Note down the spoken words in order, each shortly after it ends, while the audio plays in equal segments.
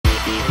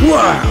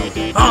Wow,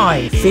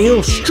 I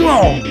feel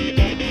strong.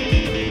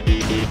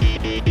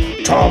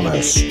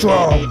 Thomas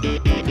strong.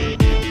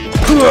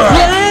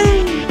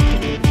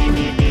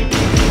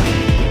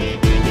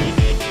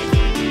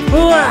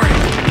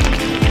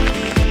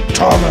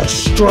 Thomas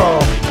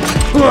strong.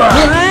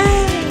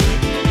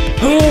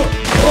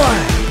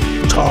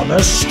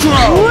 Thomas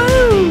strong.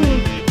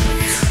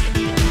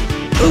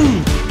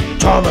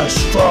 Thomas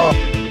strong.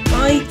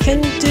 I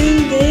can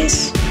do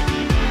this.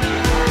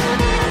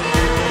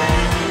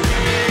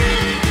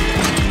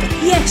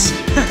 Yes,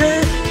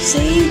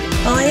 see,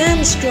 I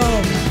am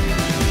strong.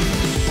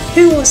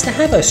 Who wants to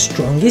have a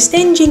strongest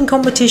engine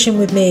competition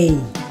with me?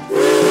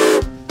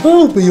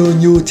 I'll be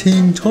on your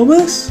team,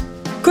 Thomas.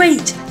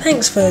 Great,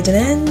 thanks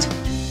Ferdinand.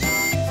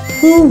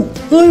 Oh,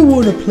 I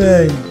want to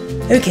play.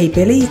 Okay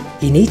Billy,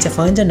 you need to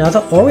find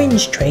another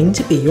orange train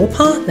to be your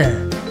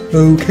partner.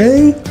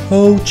 Okay,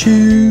 I'll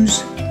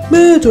choose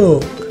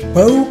Murdoch.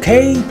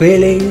 Okay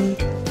Billy.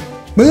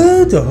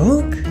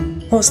 Murdoch?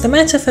 What's the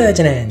matter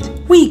Ferdinand?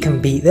 We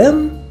can beat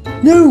them.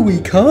 No we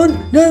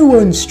can't, no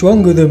one's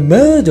stronger than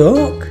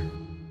Murdoch.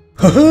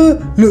 Haha,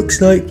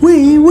 looks like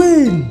we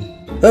win.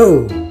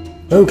 Oh,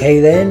 okay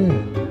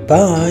then,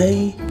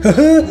 bye.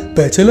 Haha,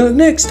 better luck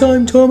next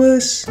time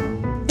Thomas.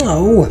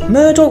 Oh,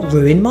 Murdoch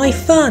ruined my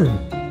fun.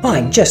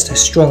 I'm just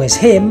as strong as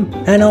him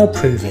and I'll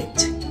prove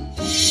it.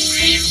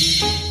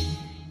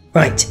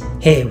 Right,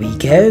 here we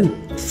go.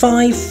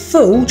 5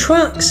 full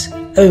trucks.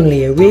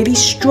 Only a really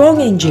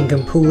strong engine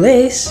can pull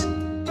this.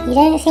 You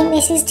don't think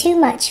this is too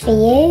much for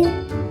you?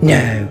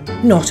 No,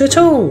 not at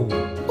all.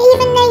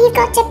 Even though you've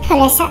got to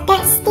pull us up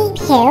that steep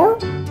hill?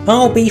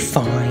 I'll be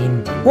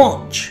fine.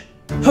 Watch.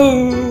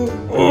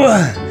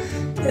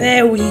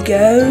 There we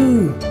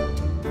go.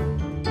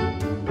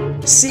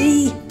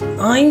 See?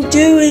 I'm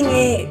doing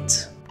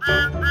it.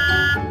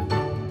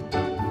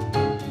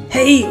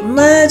 Hey,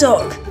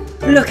 Murdoch!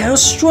 Look how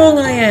strong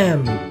I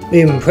am.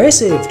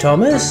 Impressive,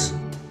 Thomas.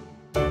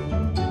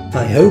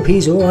 I hope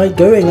he's alright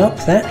going up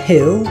that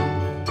hill.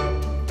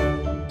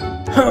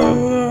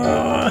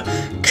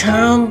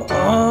 Come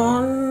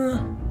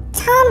on.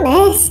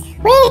 Thomas,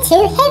 we're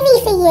too heavy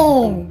for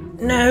you.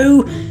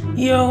 No,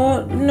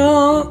 you're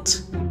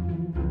not.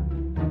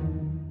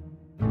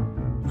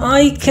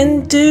 I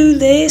can do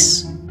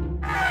this.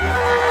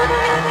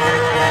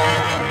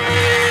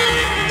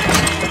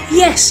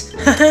 Yes!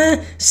 Haha!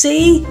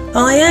 See?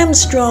 I am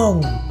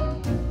strong.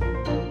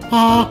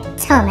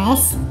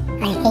 Thomas,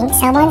 I think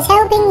someone's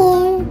helping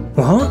you.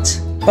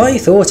 What? I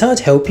thought I'd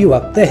help you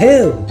up the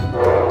hill.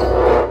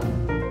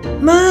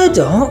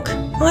 Murdoch,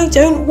 I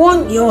don't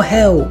want your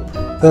help.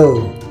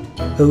 Oh,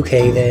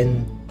 okay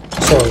then.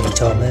 Sorry,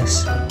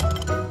 Thomas.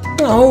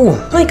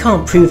 Oh, I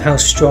can't prove how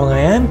strong I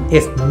am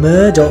if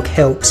Murdoch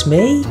helps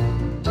me.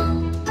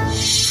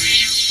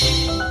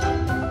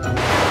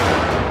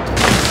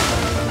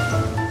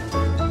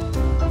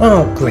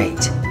 Oh,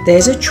 great.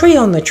 There's a tree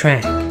on the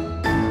track.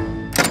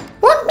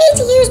 Want me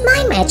to use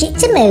my magic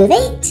to move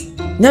it?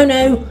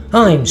 No,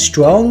 I'm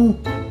strong.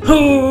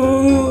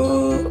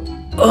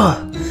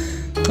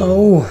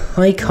 Oh,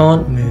 I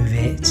can't move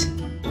it.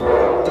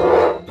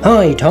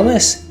 Hi,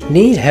 Thomas.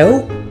 Need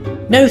help?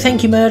 No,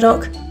 thank you,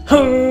 Murdoch.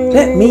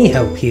 Let me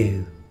help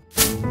you.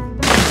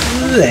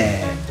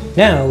 There.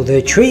 Now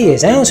the tree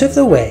is out of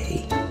the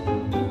way.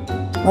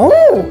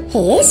 Oh,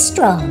 he is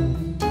strong.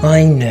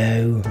 I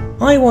know.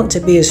 I want to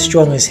be as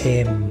strong as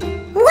him.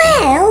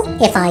 Well,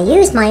 if I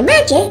use my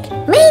magic,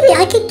 maybe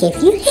I could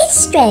give you his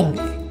strength.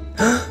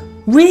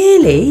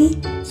 Really?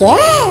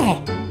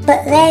 Yeah,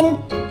 but then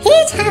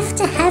he'd have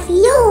to have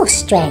your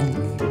strength.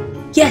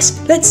 Yes,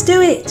 let's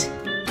do it.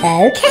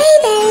 Okay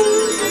then.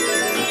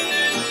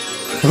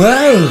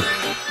 Whoa!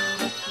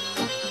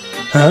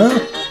 Huh?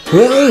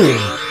 Whoa!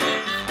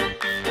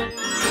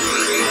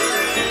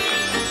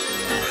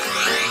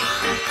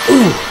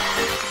 Ooh!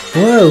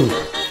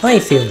 Whoa! I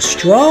feel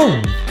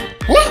strong.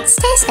 Let's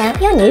test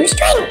out your new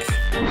strength.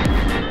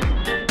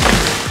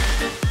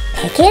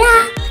 Pick it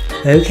up.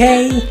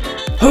 Okay.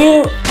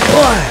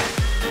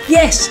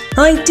 Yes,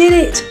 I did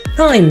it.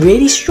 I'm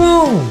really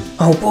strong.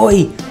 Oh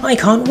boy, I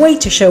can't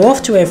wait to show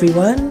off to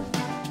everyone.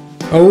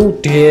 Oh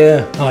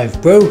dear, I've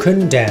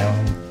broken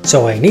down.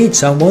 So I need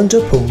someone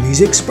to pull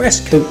these express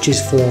coaches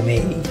for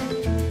me.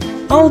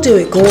 I'll do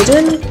it,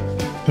 Gordon.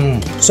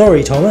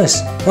 Sorry,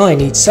 Thomas. I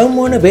need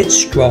someone a bit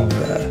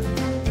stronger.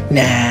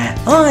 Nah,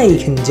 I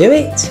can do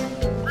it.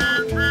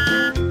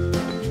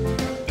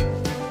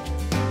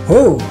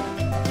 Oh,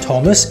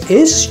 Thomas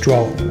is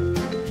strong.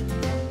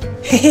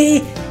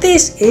 Hehe,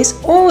 this is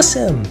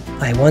awesome.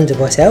 I wonder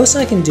what else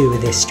I can do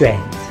with this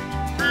strength.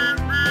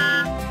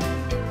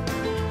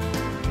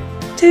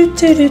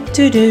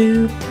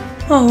 Do.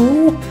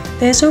 Oh,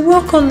 there's a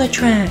rock on the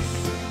track.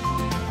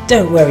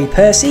 Don't worry,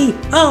 Percy.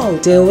 I'll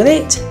deal with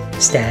it.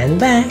 Stand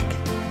back.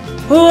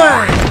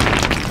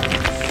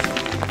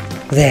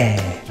 There.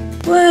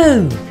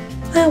 Whoa,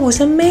 that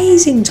was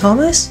amazing,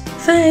 Thomas.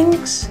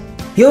 Thanks.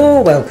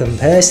 You're welcome,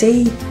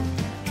 Percy.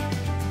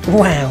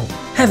 Wow,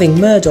 having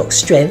Murdoch's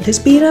strength has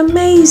been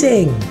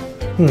amazing.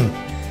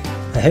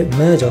 I hope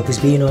Murdoch has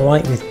been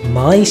alright with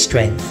my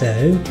strength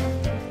though.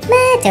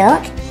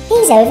 Murdoch,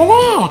 he's over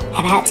there,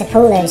 about to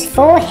pull those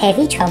 4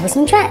 heavy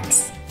troublesome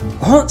trucks.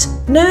 What?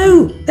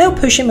 No! They'll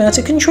push him out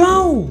of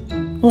control!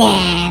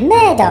 Nah,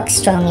 Murdoch's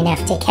strong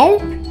enough to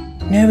cope.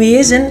 No, he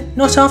isn't.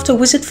 Not after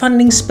Wizard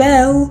Funling's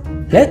spell.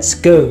 Let's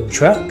go,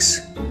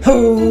 trucks.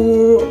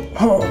 Oh,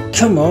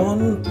 come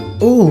on.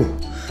 Oh,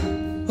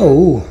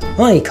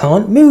 I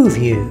can't move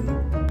you.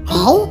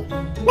 Hey,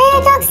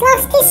 Murdoch's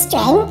lost his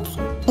strength.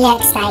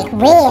 Looks like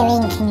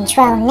we're in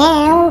control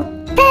now.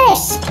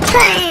 Push!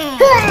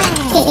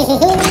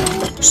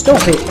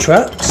 Stop it,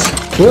 trucks.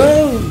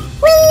 Whoa!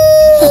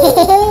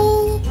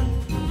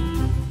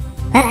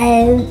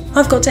 Uh-oh.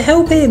 I've got to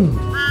help him.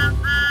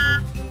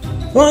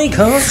 I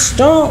can't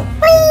stop.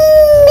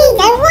 We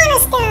don't want to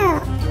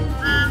stop.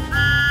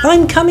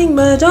 I'm coming,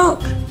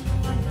 Murdoch.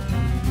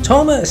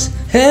 Thomas,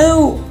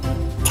 help!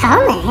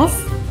 Thomas?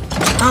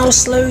 I'll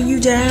slow you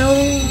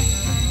down.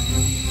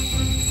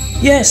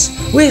 Yes,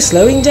 we're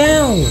slowing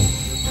down.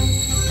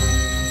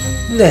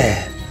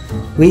 There,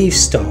 we've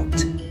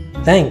stopped.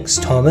 Thanks,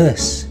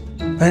 Thomas.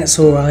 That's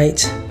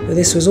alright, but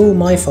this was all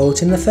my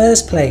fault in the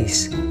first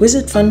place.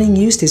 Wizard Funling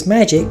used his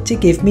magic to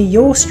give me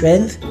your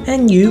strength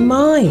and you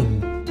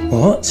mine.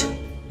 What?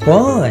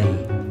 Why?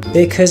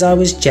 Because I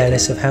was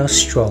jealous of how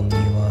strong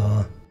you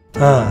are.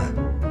 Ah,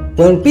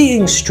 well,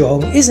 being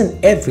strong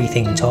isn't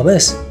everything,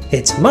 Thomas.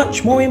 It's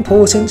much more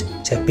important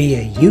to be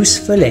a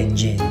useful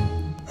engine.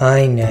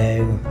 I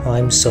know,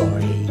 I'm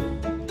sorry.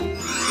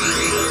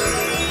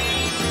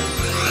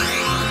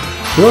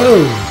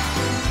 Whoa!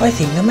 I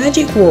think the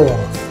magic wore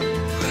off.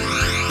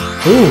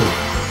 Ooh!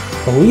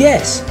 Oh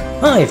yes!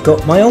 I've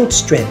got my old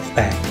strength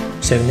back,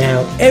 so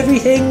now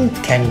everything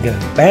can go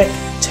back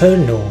to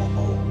normal.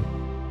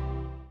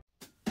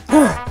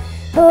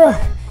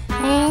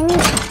 And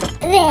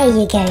there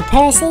you go,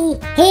 Percy.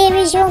 Here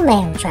is your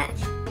mail truck.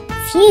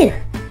 Phew,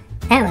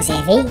 that was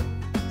heavy.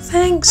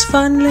 Thanks,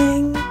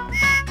 Funling.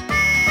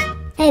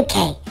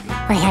 Okay,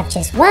 I have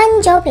just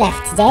one job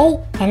left today,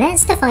 and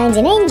that's to find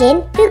an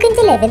engine who can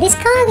deliver this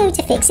cargo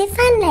to Fix It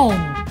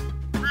Funling.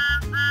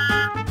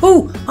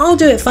 Oh, I'll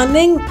do it,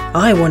 Funling.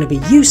 I want to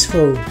be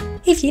useful.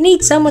 If you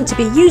need someone to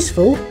be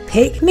useful,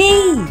 pick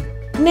me.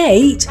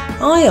 Nate,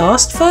 I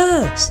asked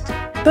first.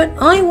 But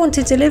I want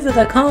to deliver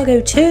the cargo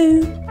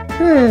too.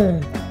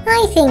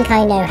 I think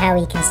I know how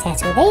we can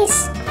settle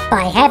this.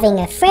 By having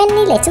a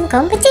friendly little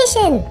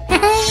competition.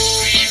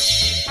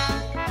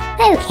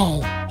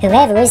 Okay,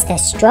 whoever is the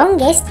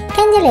strongest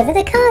can deliver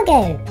the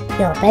cargo.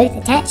 You're both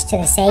attached to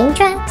the same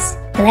trucks.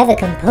 Whoever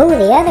can pull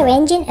the other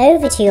engine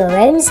over to your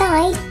own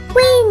side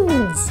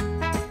wins.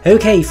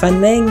 Okay,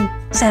 Funling.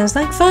 Sounds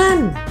like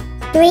fun.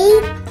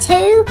 3,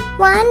 2,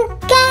 1,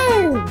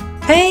 go!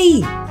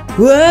 Hey!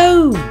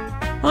 Whoa!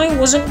 I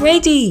wasn't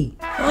ready.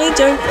 I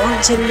don't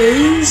want to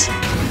lose.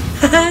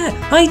 Haha!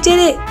 I did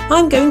it!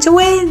 I'm going to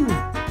win!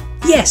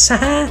 Yes,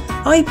 haha!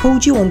 I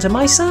pulled you onto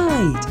my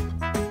side.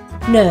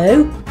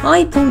 No,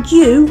 I pulled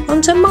you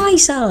onto my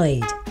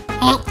side.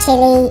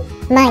 Actually,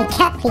 my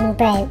coupling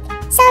broke.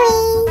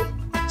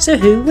 Sorry. So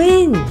who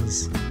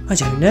wins? I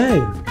don't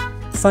know.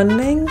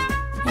 Funling?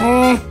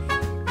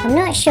 I'm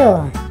not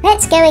sure.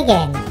 Let's go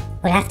again.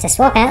 We'll have to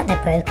swap out the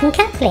broken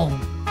coupling.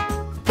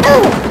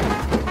 Oh!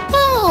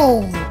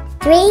 Hey!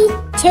 3,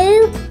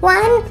 2,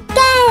 1,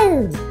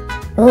 go!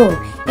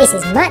 Oh, this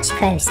is much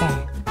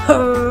closer.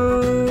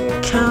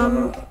 Oh,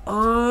 come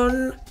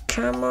on,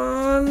 come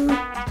on.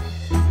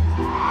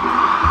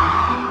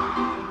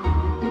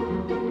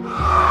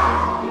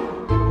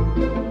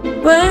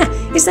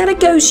 Where? Is that a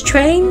ghost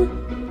train?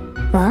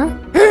 What?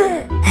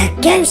 A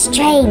ghost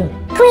train!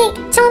 Quick,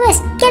 Thomas,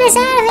 get us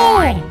out of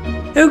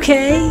here!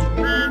 Okay.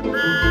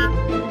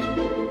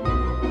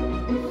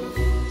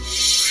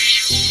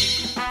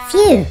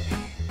 Phew,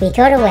 we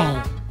got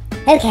away.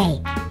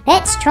 Okay,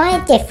 let's try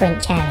a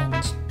different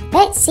challenge.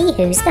 Let's see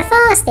who's the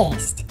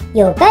fastest.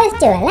 You'll both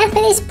do a lap of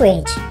this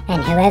bridge,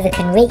 and whoever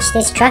can reach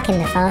this truck in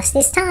the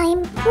fastest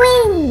time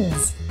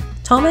wins.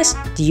 Thomas,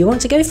 do you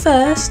want to go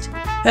first?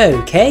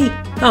 Okay,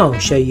 I'll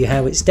show you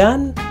how it's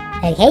done.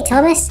 Okay,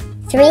 Thomas.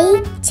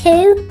 3,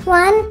 2,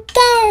 1,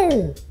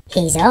 go!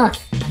 He's off.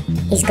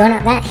 He's gone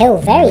up that hill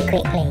very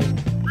quickly.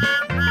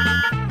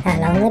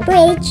 Along the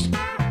bridge.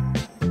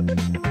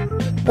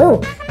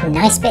 Ooh, a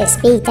nice bit of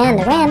speed down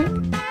the ramp.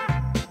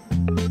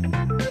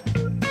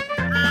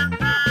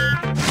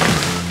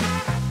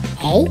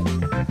 Hey,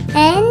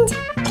 and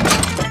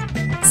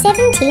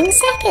 17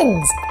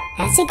 seconds.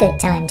 That's a good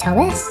time,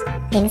 Thomas.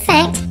 In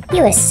fact,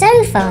 you were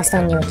so fast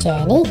on your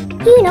journey,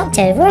 you knocked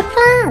over a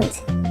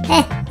plant.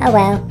 Oh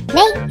well.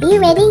 Nate, are you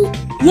ready?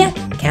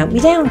 Yep, count me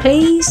down,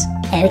 please.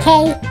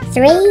 Okay,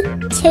 3,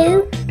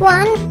 2,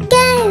 1,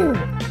 go!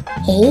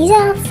 He's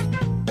off.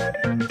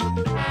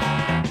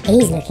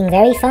 He's looking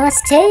very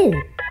fast too.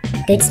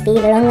 Good speed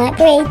along that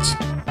bridge.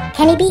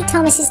 Can he beat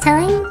Thomas's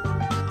time?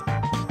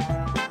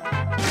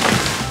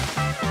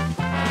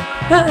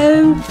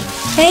 Uh-oh.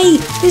 Hey,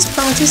 this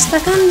plant is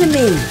stuck under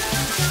me.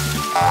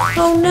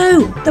 Oh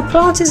no, the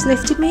plant has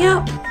lifted me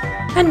up.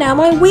 And now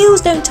my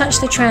wheels don't touch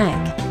the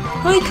track.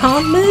 I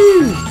can't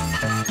move.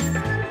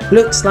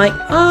 Looks like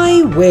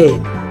I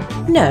win.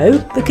 No,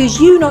 because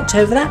you knocked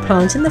over that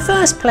plant in the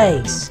first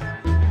place.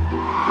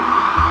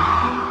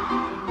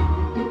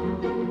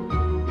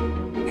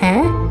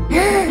 Huh?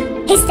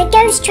 It's the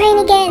ghost train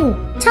again!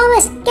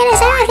 Thomas, get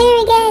us out of here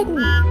again!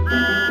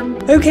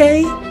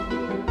 Okay.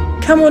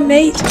 Come on,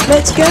 Nate,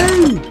 let's go.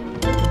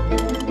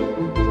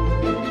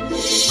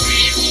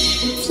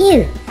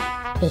 Phew!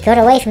 We got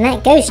away from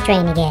that ghost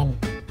train again.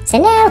 So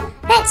now,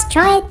 let's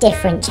try a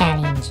different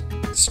challenge.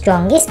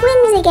 Strongest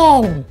wins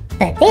again!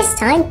 But this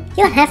time,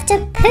 you'll have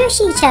to push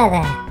each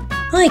other.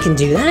 I can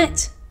do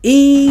that.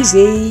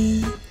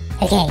 Easy.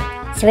 Okay,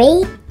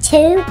 3,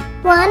 2,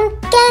 1,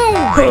 go!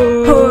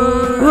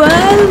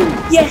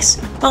 Whoa! Yes,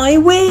 I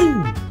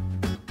win.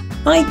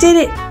 I did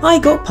it. I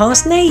got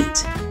past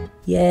Nate.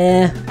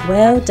 Yeah,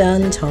 well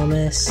done,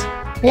 Thomas.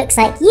 Looks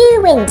like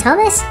you win,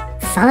 Thomas.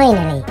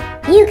 Finally,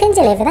 you can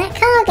deliver that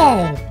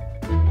cargo.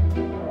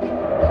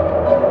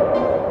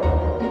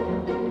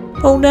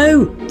 Oh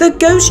no, the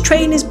ghost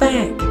train is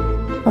back.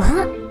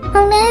 What?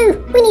 Oh no,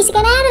 we need to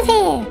get out of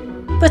here.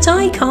 But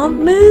I can't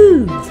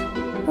move.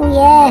 Oh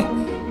yeah.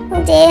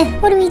 Oh dear,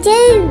 what do we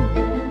do?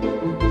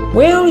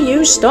 Will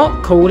you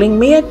stop calling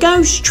me a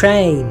ghost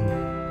train?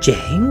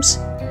 James,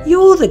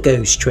 you're the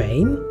ghost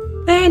train.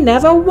 There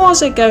never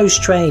was a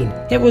ghost train.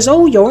 It was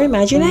all your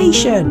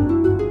imagination.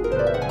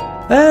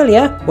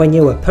 Earlier, when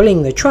you were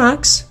pulling the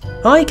trucks,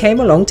 I came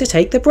along to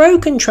take the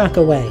broken truck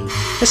away.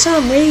 For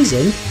some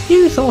reason,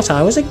 you thought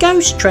I was a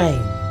ghost train.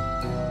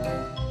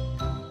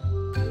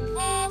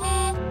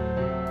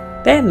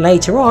 Then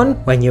later on,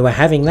 when you were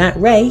having that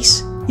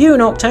race, you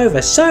knocked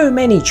over so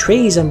many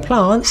trees and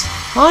plants,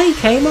 I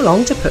came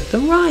along to put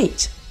them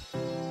right.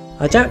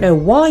 I don't know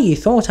why you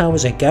thought I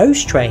was a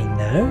ghost train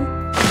though.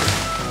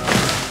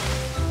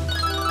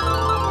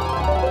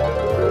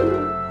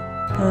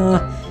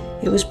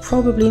 It was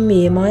probably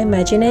me in my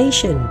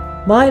imagination.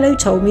 Milo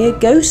told me a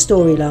ghost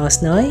story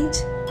last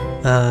night.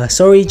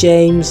 Sorry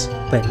James,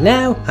 but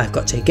now I've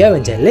got to go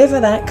and deliver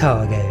that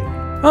cargo.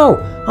 Oh,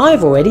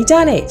 I've already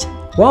done it.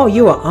 While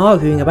you were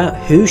arguing about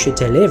who should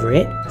deliver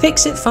it,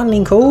 Wizard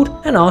Funling called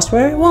and asked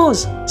where it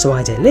was, so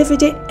I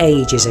delivered it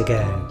ages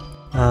ago.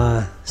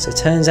 So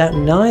turns out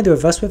neither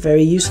of us were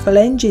very useful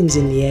engines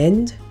in the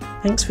end.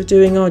 Thanks for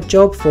doing our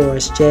job for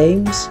us,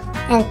 James.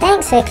 And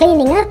thanks for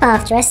cleaning up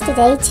after us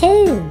today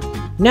too.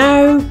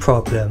 No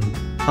problem.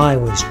 I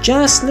was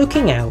just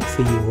looking out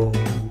for you all.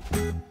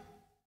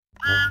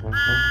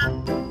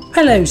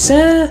 Hello,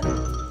 sir.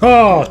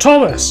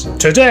 Thomas,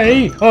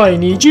 today I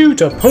need you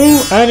to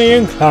pull Annie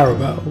and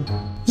Clarabelle.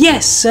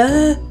 Yes,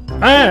 sir.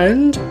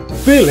 And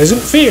Bill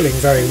isn't feeling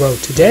very well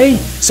today,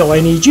 so I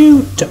need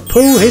you to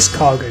pull his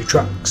cargo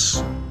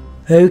trucks.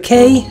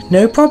 Okay,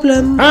 no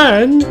problem.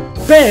 And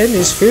Ben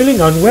is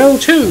feeling unwell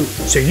too,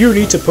 so you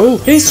need to pull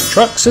his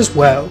trucks as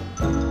well.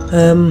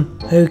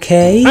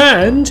 Okay.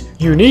 And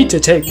you need to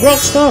take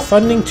Rockstar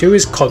Funding to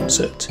his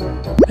concert.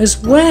 As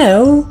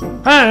well?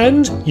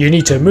 And you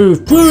need to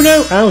move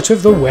Bruno out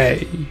of the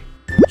way.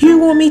 You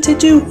want me to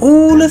do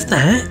all of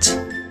that?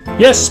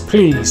 Yes,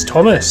 please,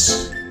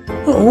 Thomas.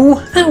 Oh,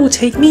 that will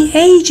take me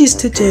ages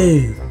to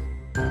do.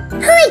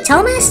 Hi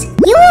Thomas,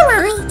 you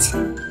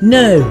alright?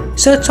 No,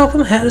 Sir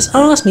Topham has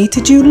asked me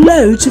to do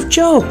loads of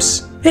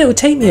jobs. It will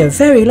take me a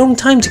very long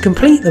time to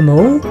complete them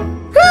all.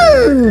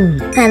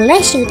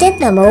 Unless you did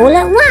them all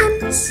at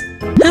once.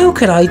 How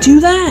could I do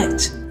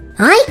that?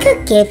 I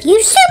could give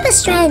you super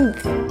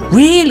strength.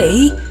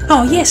 Really?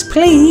 Oh yes,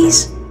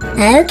 please.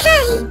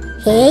 Okay,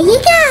 here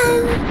you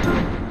go.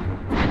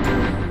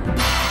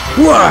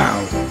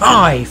 Wow,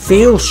 I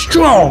feel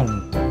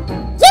strong.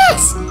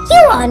 Yes,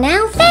 you are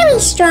now very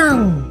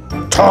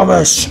strong.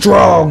 Thomas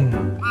strong.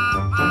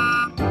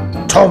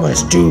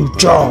 Thomas do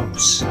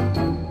jobs.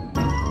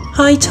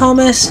 Hi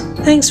Thomas,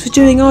 thanks for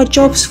doing our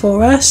jobs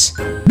for us.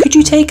 Could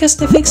you take us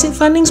to Wizard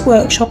Funling's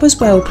workshop as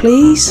well,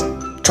 please?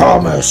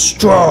 Thomas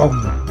strong.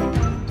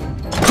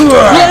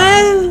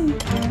 Whoa!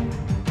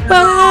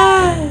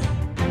 Ah!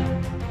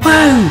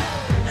 Whoa!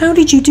 How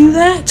did you do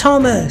that,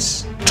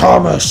 Thomas?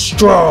 Thomas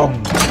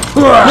strong.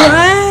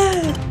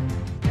 Ah!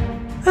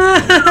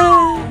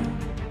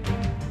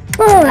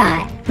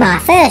 Alright, my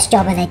first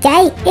job of the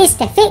day is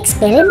to fix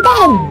Bill and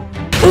Ben.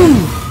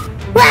 Ooh!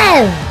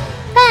 Whoa!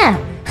 Oh,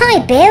 hi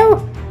Bill,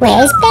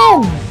 where's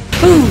Ben?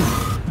 Ooh!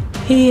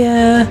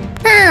 Here.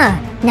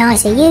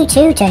 Nice of you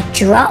two to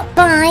drop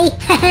by.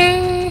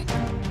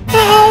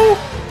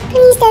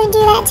 Please don't do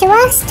that to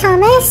us,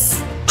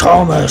 Thomas.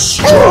 Thomas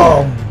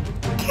strong.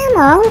 Come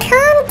on,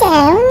 calm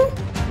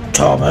down.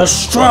 Thomas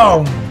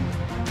strong.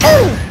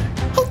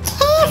 Be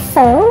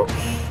careful.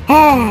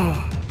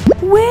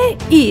 Where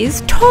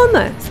is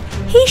Thomas?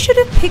 He should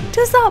have picked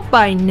us up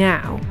by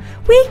now.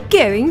 We're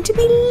going to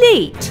be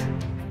late.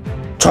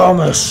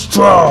 Thomas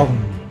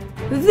strong.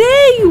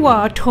 There you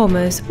are,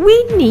 Thomas.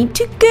 We need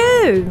to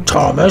go.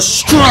 Thomas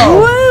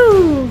strong.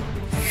 Whoa!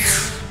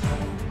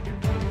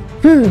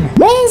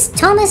 Where's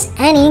Thomas,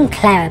 Annie and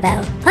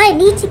Clarabelle? I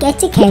need to get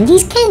to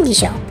Candy's candy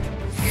shop.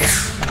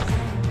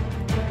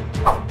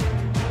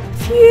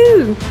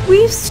 you.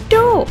 We've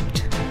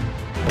stopped.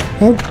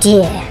 Oh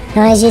dear,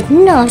 I did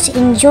not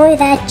enjoy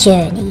that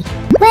journey.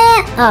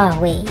 Where are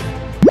we?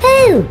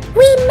 Oh,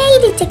 we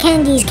made it to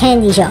Candy's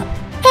candy shop.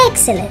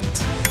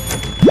 Excellent.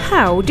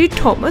 How did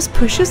Thomas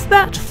push us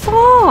that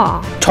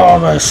far?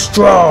 Thomas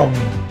Strong.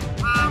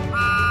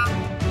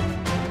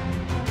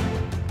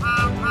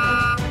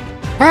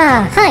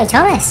 Ah, hi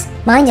Thomas.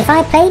 Mind if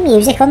I play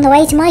music on the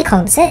way to my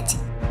concert?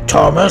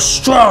 Thomas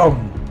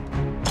Strong.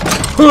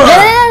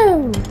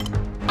 No!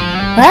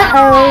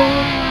 Uh-oh.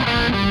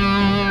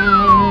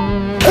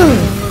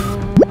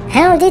 Ooh.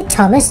 How did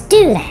Thomas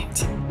do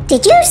that?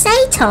 Did you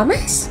say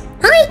Thomas?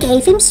 I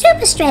gave him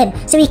super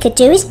strength so he could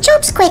do his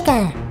jobs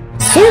quicker.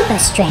 Super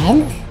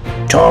strength?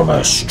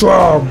 Thomas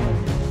Strong.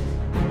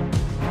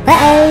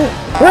 Uh-oh.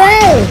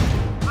 Whoa!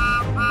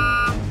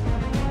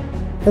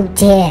 Oh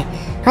dear,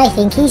 I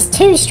think he's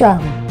too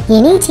strong.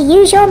 You need to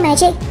use your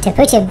magic to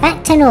put him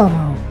back to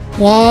normal.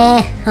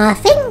 Yeah, I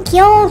think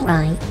you're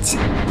right.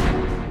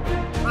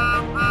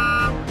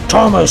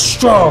 Thomas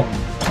Strong.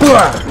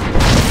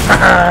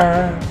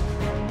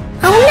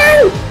 Oh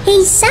no!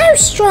 He's so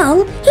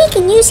strong, he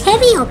can use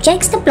heavy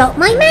objects to block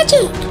my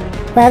magic.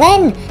 Well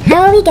then,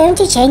 how are we going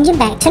to change him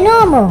back to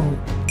normal?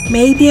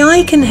 Maybe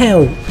I can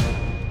help.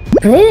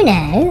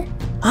 Bruno?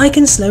 I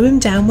can slow him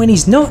down when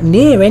he's not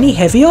near any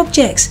heavy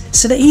objects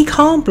so that he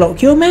can't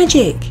block your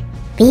magic.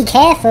 Be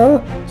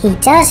careful, he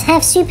does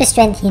have super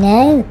strength, you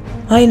know.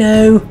 I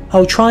know,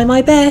 I'll try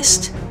my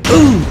best.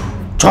 Ooh,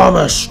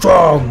 Thomas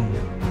Strong.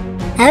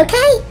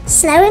 Okay,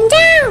 slow him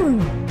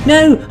down.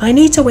 No, I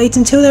need to wait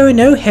until there are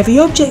no heavy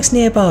objects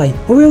nearby,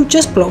 or he'll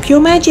just block your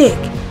magic.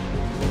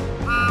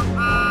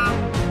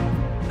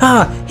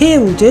 Ah, here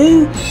will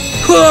do.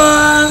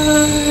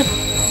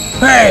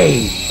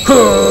 Hey,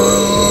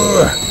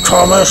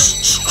 Thomas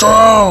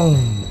Strong.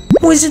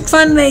 Wizard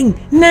Funling,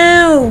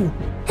 now!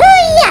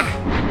 Hoo-yah!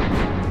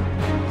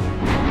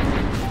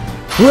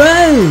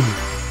 Whoa!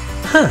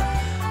 Huh,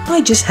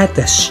 I just had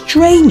the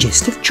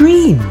strangest of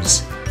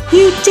dreams.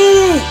 You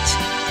did it!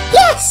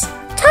 Yes,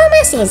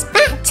 Thomas is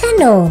back to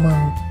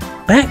normal.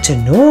 Back to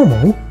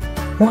normal?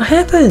 What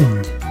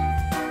happened?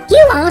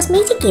 You asked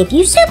me to give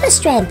you super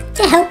strength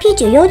to help you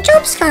do your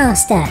jobs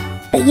faster,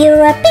 but you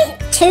were a bit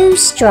too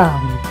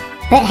strong.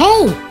 But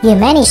hey, you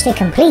managed to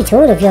complete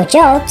all of your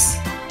jobs.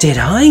 Did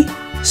I?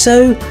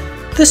 So,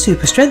 the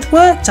super strength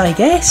worked, I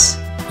guess.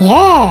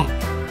 Yeah.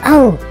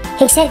 Oh,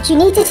 except you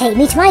need to take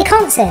me to my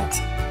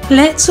concert.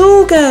 Let's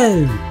all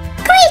go.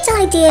 Great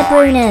idea,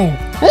 Bruno.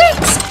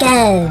 Let's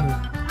go.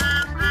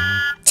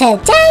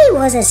 Today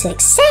was a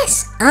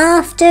success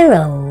after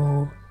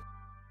all.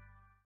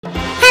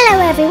 Hello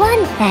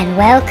everyone and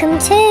welcome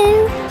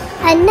to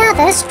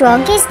another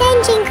Strongest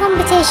Engine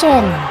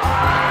competition.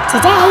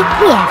 Today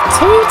we have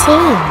two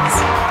teams.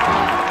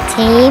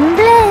 Team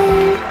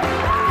Blue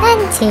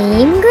and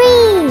Team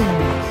Green.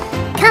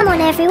 Come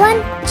on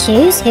everyone,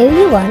 choose who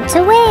you want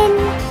to win.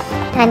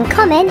 And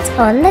comment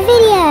on the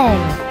video.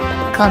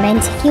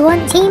 Comment if you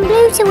want Team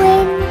Blue to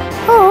win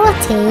or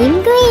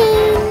Team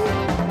Green.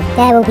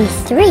 There will be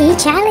 3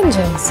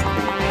 challenges,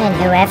 and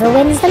whoever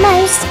wins the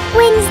most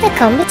wins the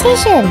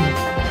competition.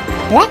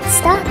 Let's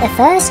start the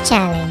first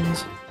challenge.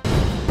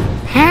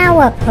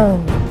 Power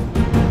pull.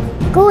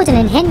 Gordon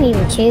and Henry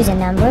will choose a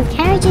number of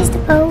carriages to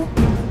pull.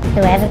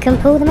 Whoever can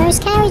pull the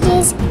most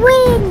carriages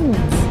wins.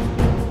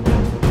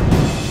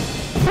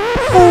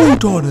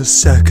 Hold on a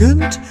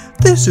second.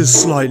 This is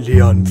slightly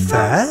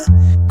unfair.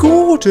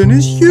 Gordon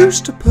is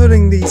used to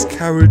pulling these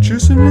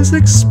carriages in his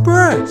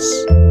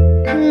express.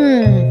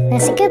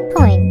 That's a good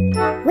point.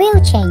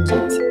 We'll change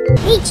it.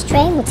 Each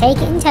train will take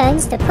it in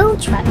turns to pull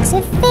trucks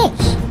of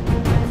fish.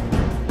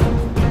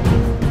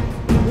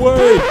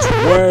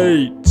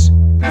 Wait!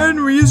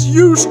 Henry is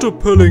used to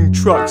pulling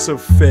trucks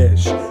of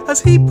fish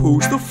as he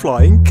pulls the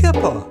flying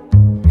kipper.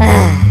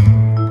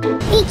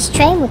 Each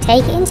train will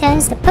take it in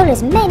turns to pull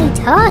as many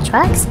tar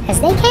trucks as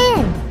they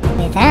can,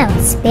 without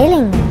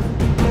spilling them.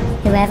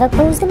 Whoever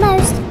pulls the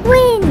most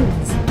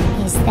wins.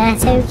 Is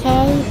that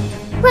okay?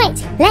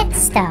 Right, let's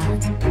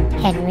start.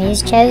 Henry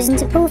has chosen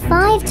to pull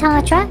 5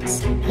 tar trucks.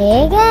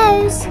 Here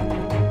goes.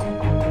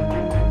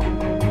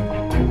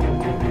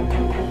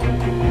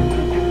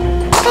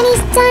 And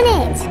he's done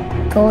it!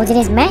 Gordon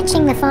is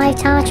matching the 5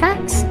 tar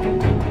trucks.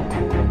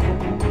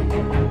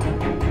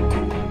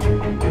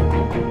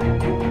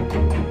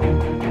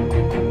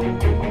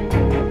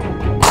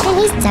 And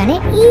he's done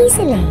it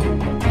easily.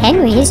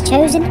 Henry has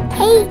chosen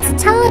 8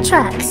 tar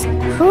trucks.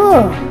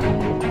 Whew.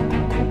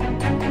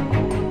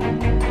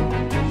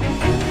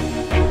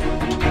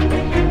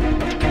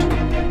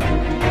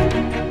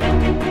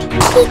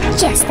 He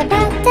just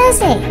about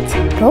does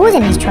it.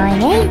 Gordon is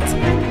trying 8.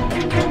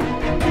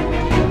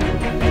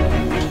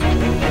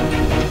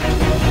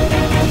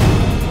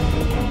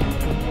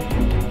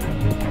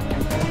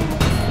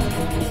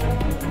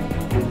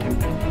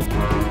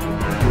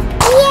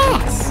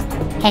 Yes!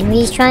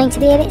 Henry's trying to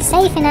be a bit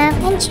safer now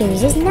and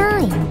chooses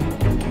 9.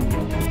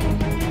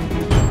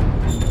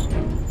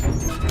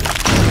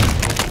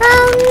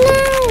 Oh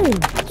no!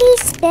 He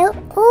spilt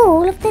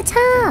all of the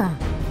tar.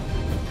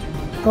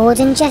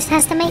 Gordon just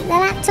has to make the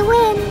lap to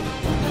win.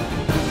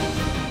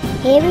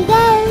 Here he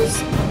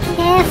goes.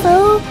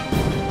 Careful.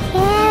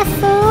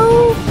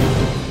 Careful.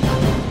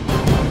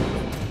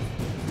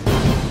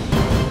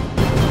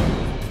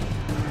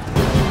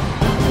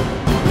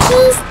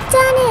 He's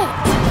done it.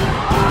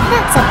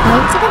 That's a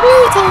point to the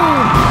blue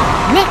team.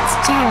 Next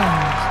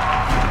challenge.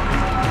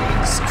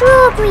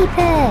 Strawberry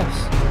push.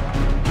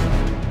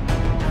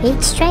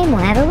 Each train will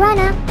have a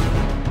runner.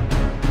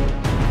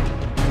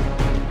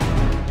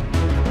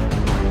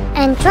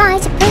 And try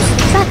to push the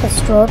truck of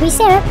strawberry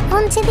syrup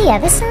onto the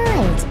other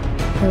side.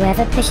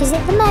 Whoever pushes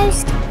it the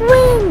most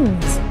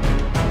wins.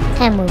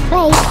 And we'll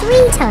play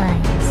 3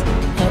 times.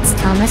 It's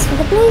Thomas for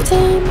the blue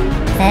team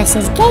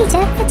versus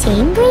Gator for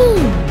Team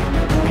Green.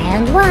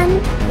 Round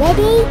 1,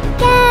 ready,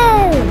 go!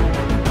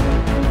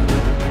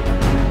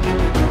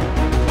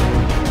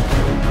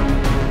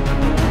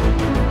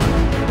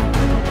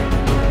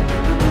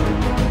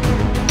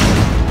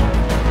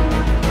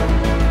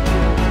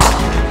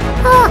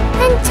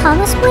 And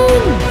Thomas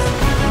wins!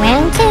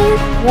 Round 2,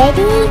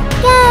 ready,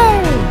 go!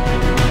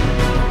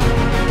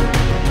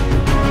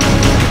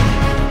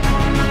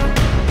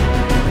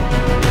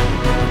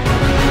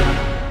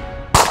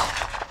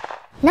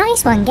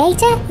 Nice one,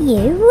 Gator,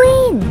 you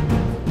win!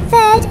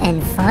 3rd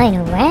and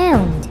final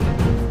round.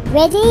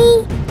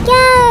 Ready,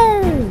 go!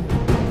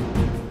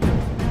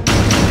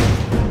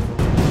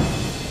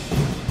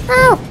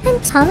 Oh,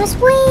 and Thomas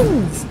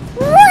wins!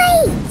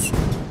 Wait!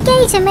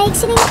 Gator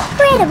makes an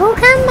incredible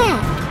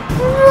comeback!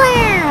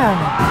 Wow!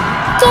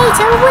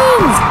 Gator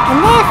wins, and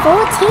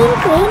therefore Team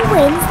Green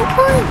wins the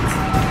point.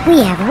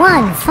 We have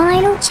one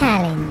final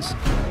challenge.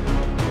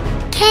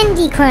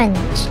 Candy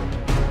Crunch.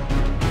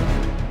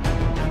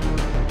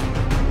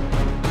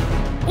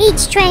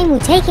 Each train will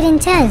take it in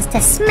turns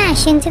to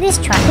smash into this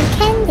truck of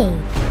candy.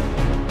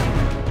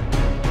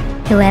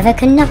 Whoever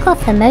can knock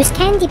off the most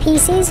candy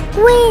pieces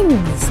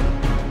wins.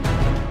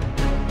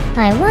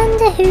 I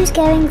wonder who's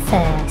going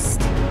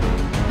first.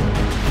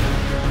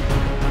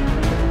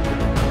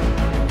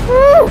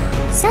 Ooh,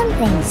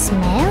 something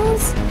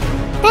smells.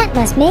 That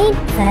must mean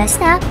first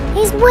up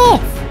is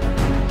Whiff.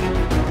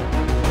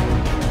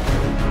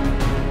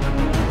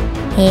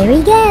 Here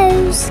he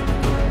goes.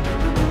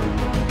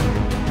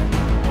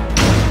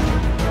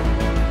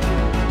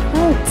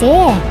 Oh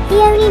dear, he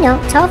only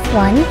knocked off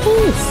 1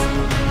 piece.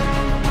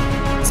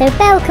 So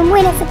Belle can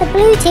win it for the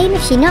blue team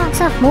if she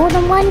knocks off more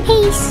than 1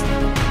 piece.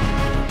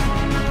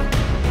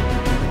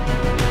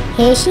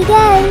 Here she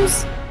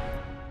goes.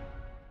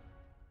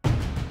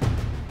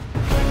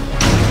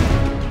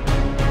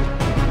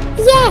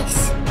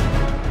 Yes!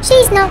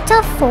 She's knocked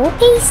off 4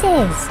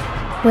 pieces,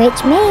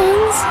 which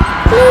means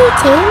blue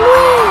team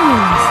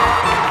wins!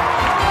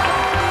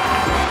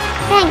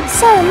 Thanks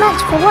so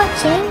much for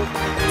watching.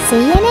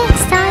 See you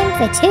next time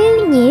for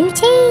 2 new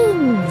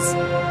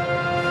teams.